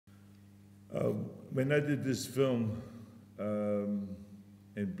When I did this film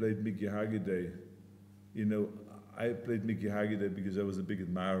and played Mickey Haggerty, you know, I played Mickey Haggerty because I was a big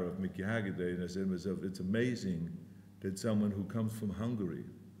admirer of Mickey Haggerty, and I said to myself, it's amazing that someone who comes from Hungary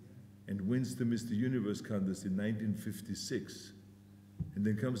and wins the Mr. Universe contest in 1956, and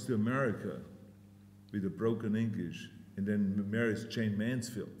then comes to America with a broken English, and then marries Jane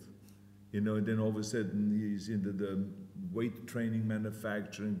Mansfield, you know, and then all of a sudden he's into the weight training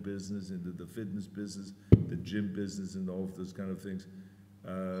manufacturing business, into the fitness business, the gym business, and all of those kind of things.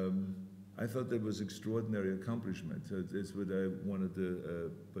 I thought that was extraordinary accomplishment. So that's what I wanted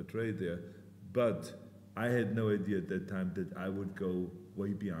to portray there. But I had no idea at that time that I would go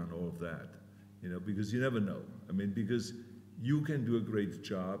way beyond all of that, you know, because you never know. I mean, because you can do a great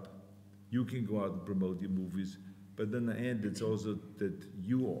job, you can go out and promote your movies, but in the end, it's also that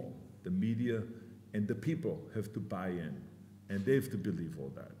you all, the media and the people, have to buy in, and they have to believe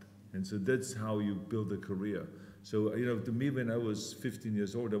all that. And so that's how you build a career. So, you know, to me, when I was 15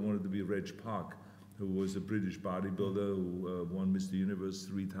 years old, I wanted to be Reg Park, who was a British bodybuilder who won Mr. Universe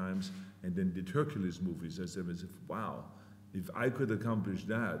 3 times and then did Hercules movies. I said to myself, wow, if I could accomplish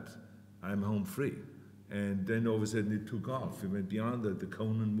that, I'm home free. And then all of a sudden it took off. It went beyond that. The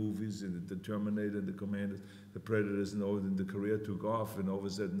Conan movies and the Terminator, the Commanders, the Predators, and all, and the career took off. And all of a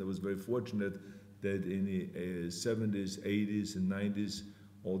sudden I was very fortunate that in the 70s, 80s, and 90s,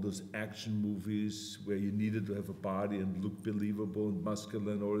 all those action movies where you needed to have a body and look believable and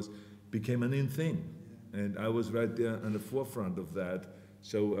muscular and all this became an in thing. And I was right there on the forefront of that.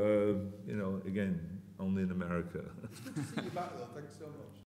 So, you know, again, only in America. It's good to see you back though. Thanks so much.